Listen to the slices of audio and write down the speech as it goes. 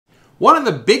One of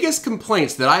the biggest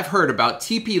complaints that I've heard about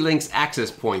TP-Link's access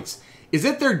points is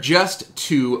that they're just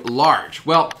too large.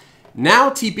 Well, now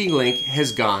TP-Link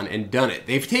has gone and done it.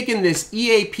 They've taken this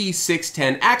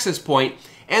EAP610 access point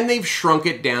and they've shrunk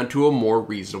it down to a more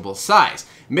reasonable size.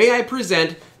 May I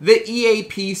present the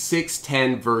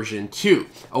EAP610 version 2,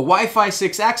 a Wi-Fi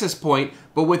 6 access point,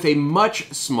 but with a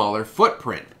much smaller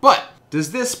footprint. But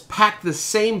does this pack the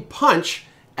same punch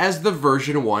as the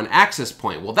version 1 access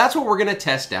point? Well, that's what we're gonna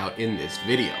test out in this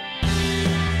video.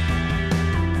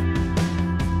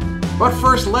 But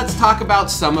first, let's talk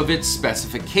about some of its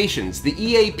specifications. The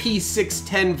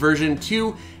EAP610 version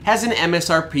 2 has an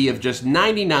MSRP of just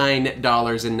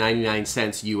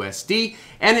 $99.99 USD,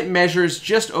 and it measures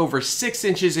just over 6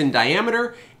 inches in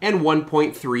diameter and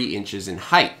 1.3 inches in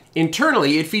height.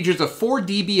 Internally, it features a 4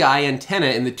 dBi antenna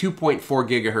in the 2.4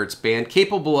 gigahertz band,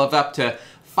 capable of up to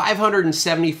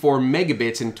 574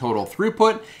 megabits in total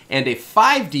throughput, and a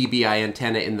 5 dBi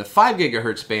antenna in the 5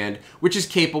 gigahertz band, which is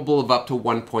capable of up to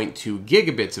 1.2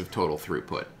 gigabits of total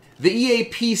throughput. The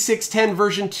EAP610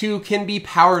 version 2 can be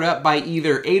powered up by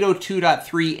either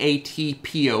 802.3 AT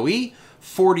PoE,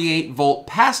 48 volt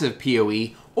passive PoE,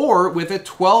 or with a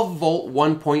 12 volt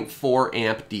 1.4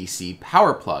 amp DC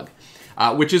power plug,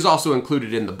 which is also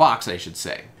included in the box, I should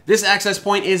say. This access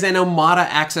point is an Omada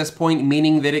access point,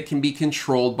 meaning that it can be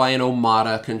controlled by an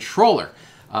Omada controller,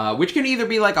 which can either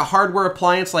be like a hardware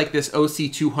appliance like this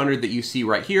OC200 that you see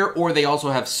right here, or they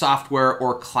also have software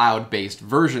or cloud-based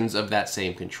versions of that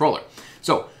same controller.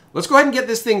 So let's go ahead and get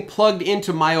this thing plugged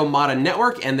into my Omada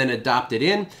network and then adopt it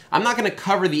in. I'm not gonna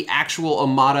cover the actual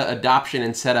Omada adoption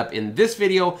and setup in this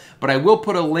video, but I will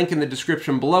put a link in the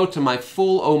description below to my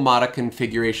full Omada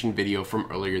configuration video from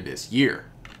earlier this year.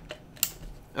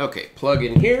 Okay, plug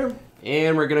in here,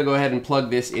 and we're gonna go ahead and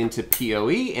plug this into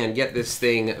PoE and get this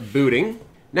thing booting.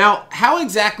 Now, how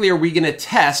exactly are we gonna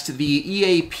test the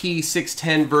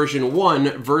EAP610 version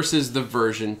 1 versus the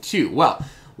version 2? Well,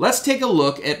 let's take a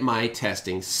look at my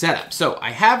testing setup. So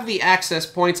I have the access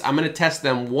points. I'm gonna test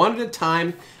them one at a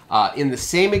time in the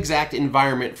same exact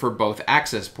environment for both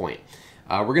access point.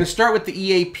 We're gonna start with the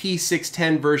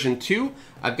EAP610 version 2.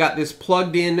 I've got this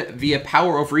plugged in via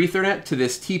power over Ethernet to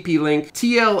this TP-Link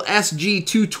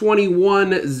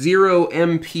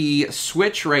TLSG221-0MP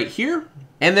switch right here.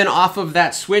 And then off of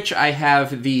that switch, I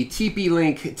have the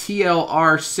TP-Link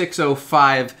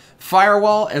TLR605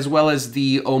 firewall, as well as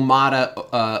the Omada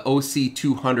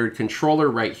OC200 controller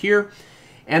right here.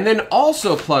 And then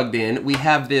also plugged in, we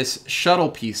have this shuttle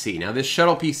PC. Now this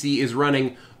shuttle PC is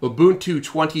running Ubuntu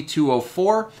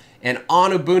 22.04, and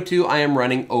on Ubuntu, I am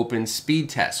running open speed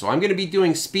tests. So I'm gonna be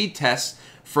doing speed tests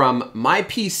from my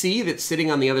PC that's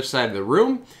sitting on the other side of the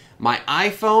room, my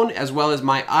iPhone, as well as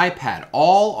my iPad.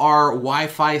 All are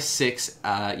Wi-Fi 6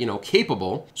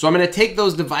 capable. So I'm gonna take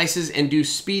those devices and do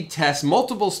speed tests,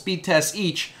 multiple speed tests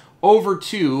each, over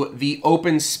to the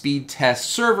open speed test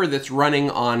server that's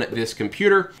running on this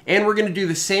computer. And we're gonna do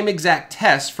the same exact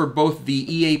test for both the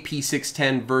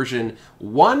EAP610 version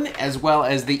 1 as well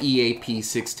as the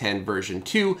EAP610 version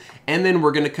 2. And then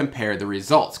we're gonna compare the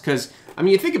results. Because, I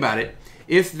mean, you think about it,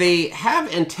 if they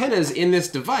have antennas in this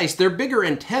device, they're bigger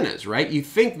antennas, right? You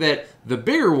think that the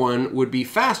bigger one would be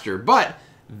faster, but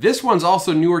this one's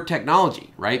also newer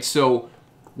technology, right? So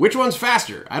which one's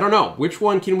faster? I don't know. Which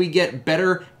one can we get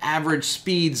better average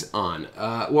speeds on?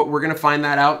 We're gonna find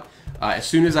that out as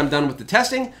soon as I'm done with the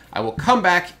testing. I will come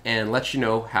back and let you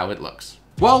know how it looks.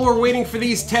 While we're waiting for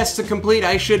these tests to complete,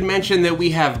 I should mention that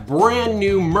we have brand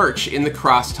new merch in the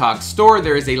Crosstalk store.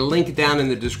 There is a link down in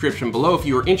the description below if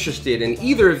you are interested in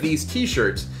either of these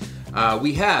t-shirts.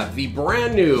 We have the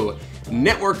brand new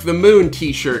Network the Moon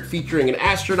t-shirt featuring an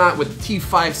astronaut with the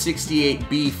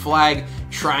T568B flag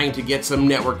trying to get some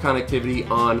network connectivity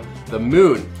on the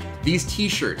moon. These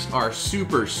t-shirts are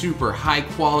super, super high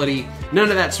quality, none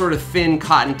of that sort of thin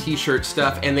cotton t-shirt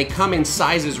stuff, and they come in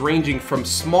sizes ranging from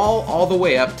small all the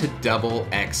way up to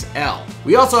XXL.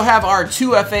 We also have our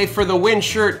 2FA for the win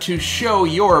shirt to show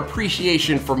your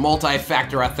appreciation for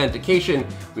multi-factor authentication.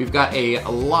 We've got a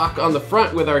lock on the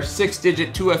front with our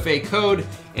 6-digit 2FA code,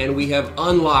 and we have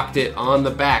unlocked it on the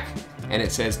back, and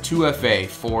it says 2FA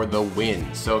for the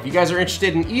win. So if you guys are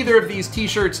interested in either of these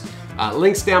t-shirts,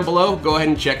 links down below, go ahead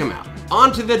and check them out.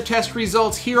 On to the test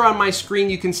results. Here on my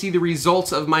screen, you can see the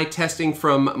results of my testing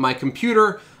from my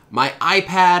computer, my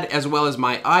iPad, as well as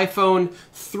my iPhone,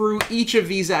 through each of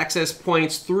these access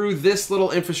points, through this little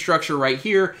infrastructure right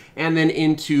here, and then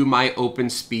into my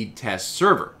open speed test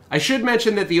server. I should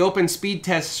mention that the Open Speed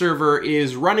Test server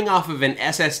is running off of an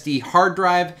SSD hard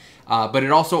drive, but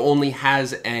it also only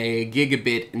has a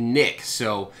gigabit NIC,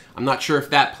 so I'm not sure if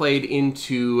that played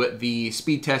into the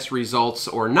speed test results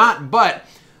or not, but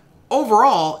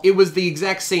overall, it was the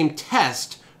exact same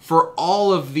test for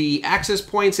all of the access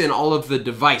points and all of the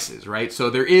devices, right? So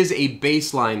there is a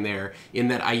baseline there in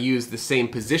that I use the same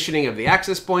positioning of the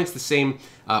access points, the same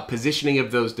positioning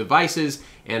of those devices,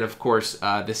 and of course,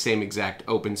 the same exact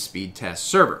Open Speed Test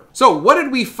server. So what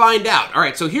did we find out? All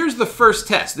right, so here's the first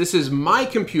test. This is my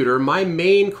computer, my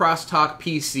main Crosstalk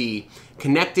PC,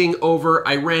 connecting over.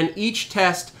 I ran each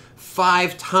test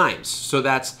 5 times. So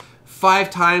that's 5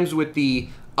 times with the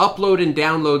upload and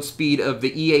download speed of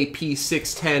the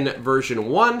EAP610 version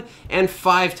 1, and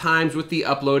 5 times with the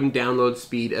upload and download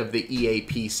speed of the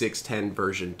EAP610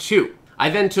 version 2. I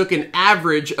then took an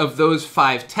average of those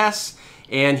 5 tests,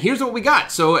 and here's what we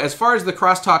got. So as far as the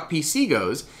Crosstalk PC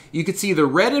goes, you can see the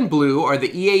red and blue are the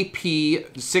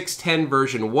EAP610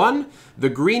 version 1, the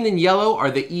green and yellow are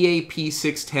the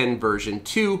EAP610 version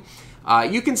 2.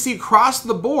 You can see across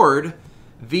the board,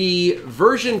 the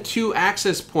version 2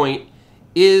 access point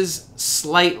is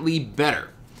slightly better,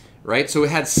 right? So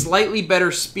it had slightly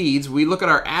better speeds. We look at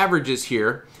our averages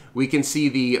here. We can see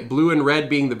the blue and red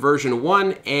being the version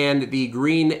 1 and the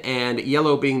green and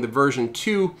yellow being the version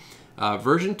 2.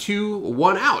 Version 2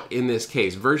 won out in this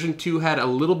case. Version 2 had a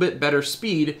little bit better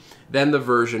speed than the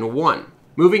version 1.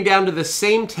 Moving down to the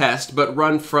same test, but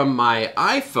run from my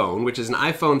iPhone, which is an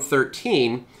iPhone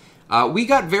 13, we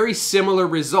got very similar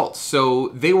results. So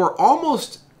they were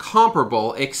almost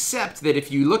comparable, except that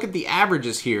if you look at the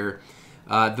averages here,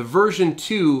 the version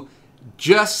 2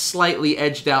 just slightly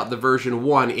edged out the version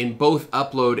 1 in both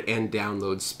upload and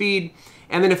download speed.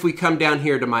 And then if we come down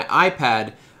here to my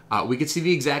iPad, we could see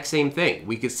the exact same thing.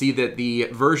 We could see that the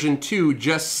version 2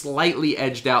 just slightly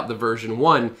edged out the version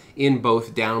 1 in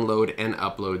both download and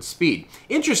upload speed.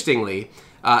 Interestingly,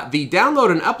 the download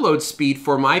and upload speed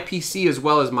for my PC as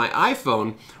well as my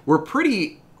iPhone were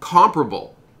pretty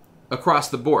comparable across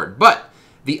the board, but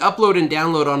the upload and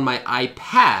download on my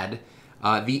iPad,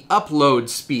 the upload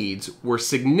speeds were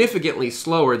significantly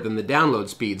slower than the download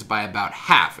speeds by about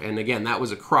half. And again, that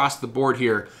was across the board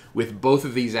here with both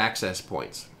of these access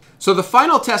points. So the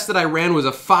final test that I ran was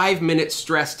a 5-minute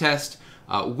stress test.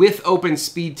 With Open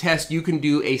Speed Test, you can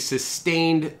do a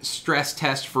sustained stress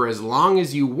test for as long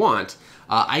as you want.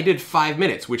 I did 5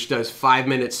 minutes, which does 5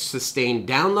 minutes sustained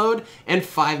download and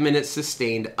 5 minutes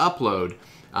sustained upload.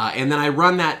 And then I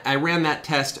ran that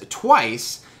test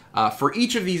twice for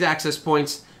each of these access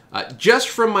points, just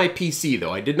from my PC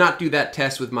though. I did not do that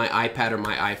test with my iPad or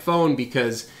my iPhone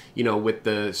because, you know, with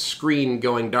the screen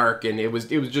going dark, and it was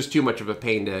just too much of a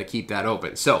pain to keep that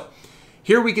open. So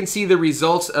here we can see the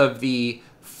results of the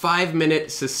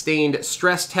 5-minute sustained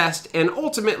stress test, and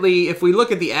ultimately, if we look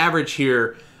at the average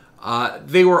here,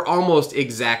 they were almost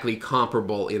exactly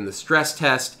comparable in the stress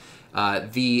test.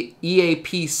 The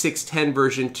EAP610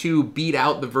 version 2 beat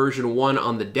out the version 1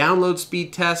 on the download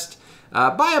speed test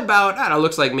by about, I don't know,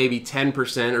 looks like maybe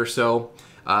 10% or so.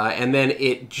 And then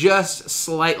it just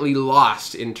slightly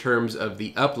lost in terms of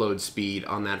the upload speed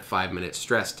on that 5-minute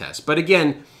stress test. But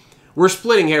again, we're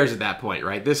splitting hairs at that point,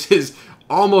 right? This is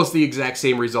almost the exact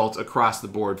same results across the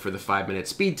board for the 5-minute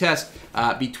speed test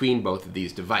between both of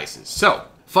these devices. So,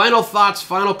 final thoughts,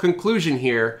 final conclusion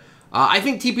here. I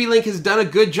think TP-Link has done a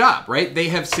good job, right? They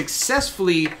have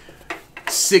successfully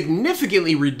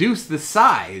significantly reduced the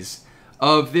size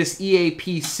of this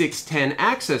EAP610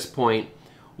 access point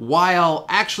while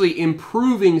actually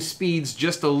improving speeds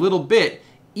just a little bit,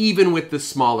 even with the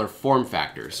smaller form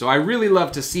factor. So I really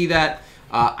love to see that.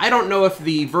 I don't know if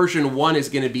the version 1 is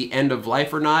going to be end of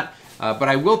life or not, but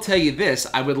I will tell you this,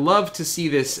 I would love to see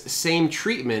this same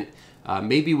treatment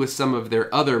maybe with some of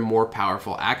their other more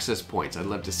powerful access points. I'd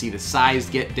love to see the size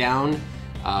get down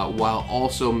while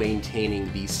also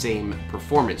maintaining the same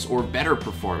performance or better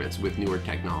performance with newer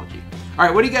technology. All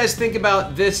right, what do you guys think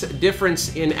about this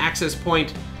difference in access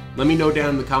point? Let me know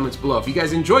down in the comments below. If you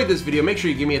guys enjoyed this video, make sure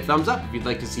you give me a thumbs up. If you'd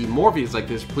like to see more videos like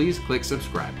this, please click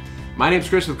subscribe. My name's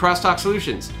Chris with Crosstalk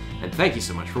Solutions, and thank you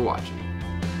so much for watching.